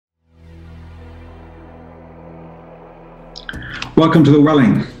Welcome to The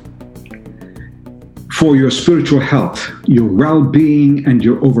Welling. For your spiritual health, your well-being, and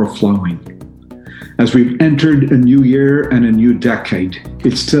your overflowing. As we've entered a new year and a new decade,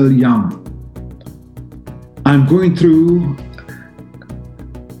 it's still young. I'm going through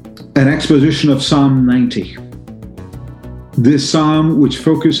an exposition of Psalm 90. This psalm which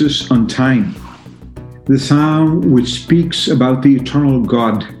focuses on time. The psalm which speaks about the eternal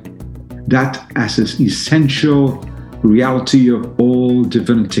God, that as his essential reality of all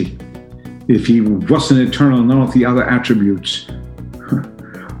divinity. If he wasn't eternal, none of the other attributes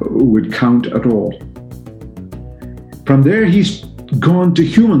would count at all. From there, he's gone to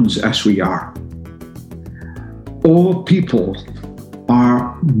humans as we are. All people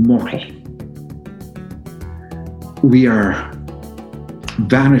are mortal. We are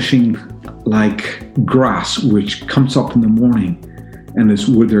vanishing like grass which comes up in the morning and is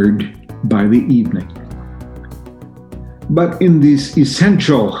withered by the evening. But in this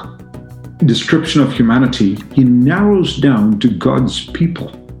essential description of humanity, he narrows down to God's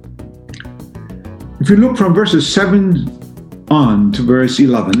people. If you look from verses 7 on to verse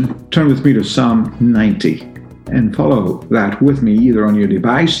 11, turn with me to Psalm 90 and follow that with me either on your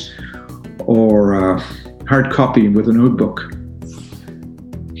device or hard copy with a notebook.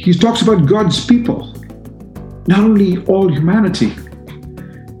 He talks about God's people, not only all humanity.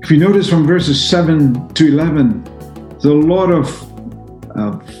 If you notice from verses 7 to 11, there's a lot of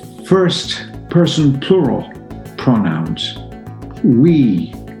first person plural pronouns.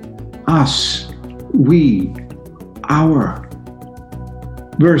 We, us, we, our.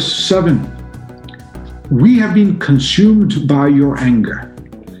 Verse 7, we have been consumed by your anger,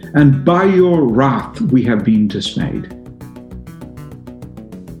 and by your wrath we have been dismayed.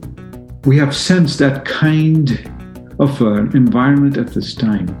 We have sensed that kind of an environment at this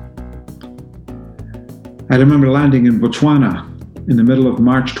time. I remember landing in Botswana in the middle of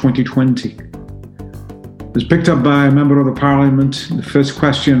March 2020. I was picked up by a member of the parliament. The first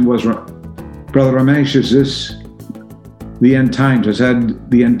question was, Brother Ramesh, is this the end times? I said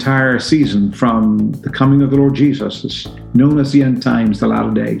the entire season from the coming of the Lord Jesus is known as the end times, the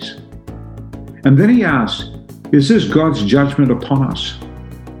latter days. And then he asked, is this God's judgment upon us?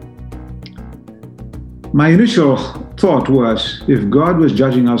 My initial thought was, if God was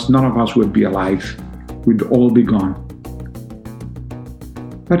judging us, none of us would be alive. We'd all be gone.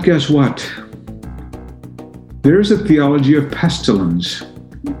 But guess what? There is a theology of pestilence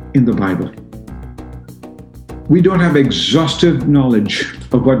in the Bible. We don't have exhaustive knowledge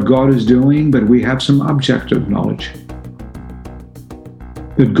of what God is doing, but we have some objective knowledge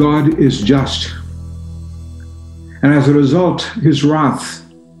that God is just. And as a result, his wrath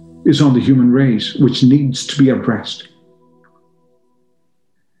is on the human race, which needs to be addressed.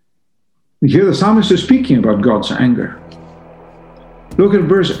 Here the psalmist is speaking about God's anger. Look at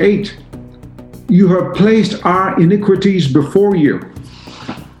verse 8. You have placed our iniquities before you.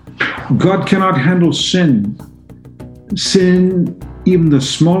 God cannot handle sin. Sin, even the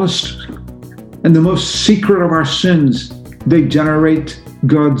smallest and the most secret of our sins, they generate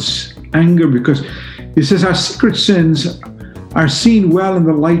God's anger because he says our secret sins are seen well in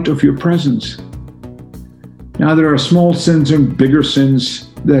the light of your presence. Now there are small sins and bigger sins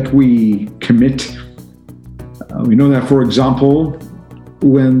that we commit. We know that, for example,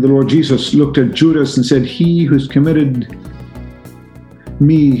 when the Lord Jesus looked at Judas and said, he who's committed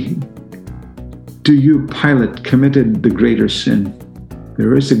me to you, Pilate, committed the greater sin.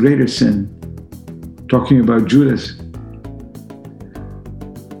 There is a greater sin. Talking about Judas.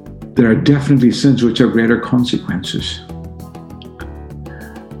 There are definitely sins which have greater consequences.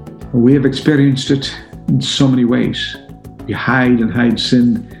 We have experienced it in so many ways. We hide and hide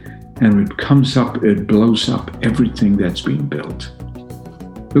sin, and when it comes up, it blows up everything that's been built.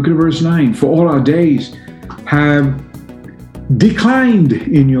 Look at verse 9. For all our days have declined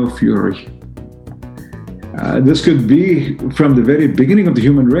in your fury. This could be from the very beginning of the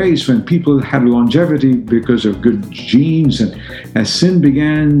human race when people had longevity because of good genes, and as sin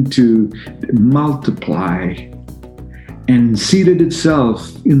began to multiply and seated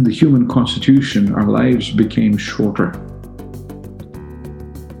itself in the human constitution, our lives became shorter.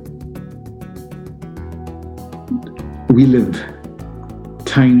 We live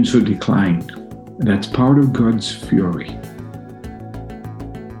times of decline, and that's part of God's fury.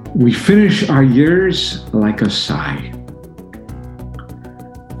 We finish our years like a sigh.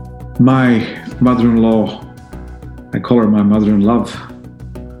 My mother-in-law, I call her my mother-in-love.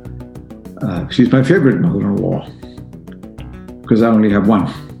 She's my favorite mother-in-law because I only have one.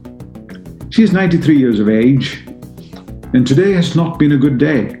 She's 93 years of age, and today has not been a good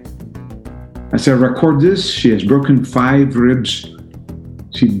day. As I record this, she has broken 5 ribs.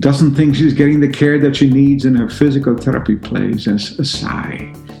 She doesn't think she's getting the care that she needs in her physical therapy place. And it's a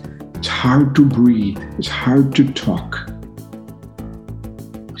sigh. It's hard to breathe. It's hard to talk.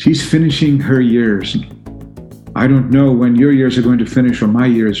 She's finishing her years. I don't know when your years are going to finish or my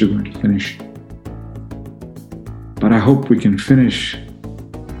years are going to finish. But I hope we can finish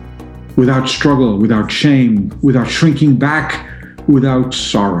without struggle, without shame, without shrinking back, without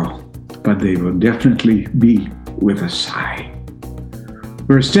sorrow. But they will definitely be with a sigh.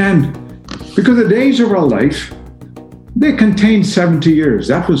 Verse 10, because the days of our life, they contain 70 years.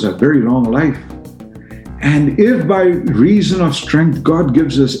 That was a very long life. And if by reason of strength God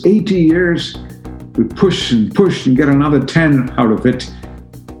gives us 80 years, we push and get another 10 out of it.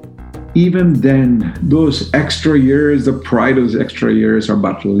 Even then, those extra years, the pride of those extra years are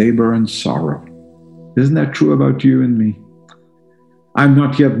but labor and sorrow. Isn't that true about you and me? I'm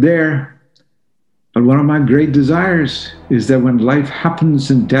not yet there, but one of my great desires is that when life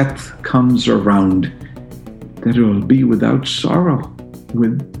happens and death comes around, that it will be without sorrow,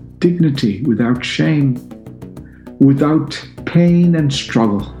 with dignity, without shame, without pain and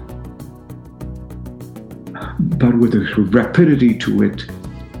struggle, but with a rapidity to it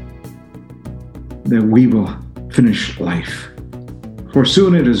that we will finish life. For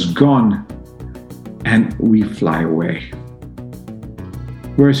soon it is gone and we fly away.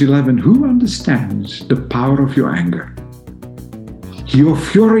 Verse 11, who understands the power of your anger? Your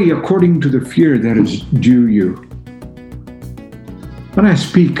fury according to the fear that is due you. When I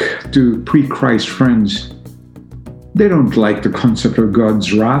speak to pre-Christ friends, they don't like the concept of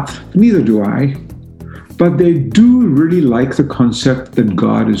God's wrath, neither do I. But they do really like the concept that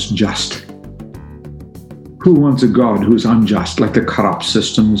God is just. Who wants a God who is unjust, like the corrupt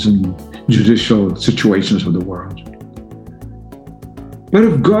systems and judicial situations of the world? But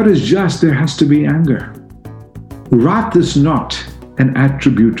if God is just, there has to be anger. Wrath is not an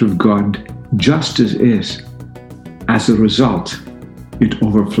attribute of God. Justice is. As a result, it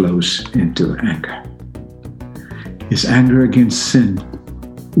overflows into anger. Is anger against sin,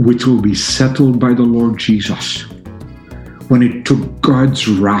 which will be settled by the Lord Jesus when he took God's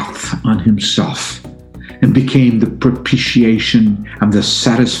wrath on himself and became the propitiation and the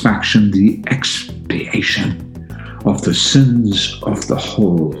satisfaction, the expiation of the sins of the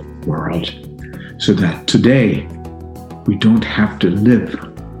whole world, so that today we don't have to live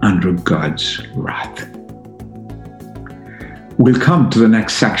under God's wrath. We'll come to the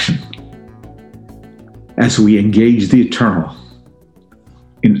next section as we engage the eternal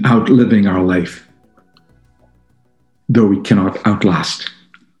in outliving our life, though we cannot outlast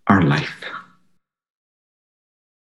our life.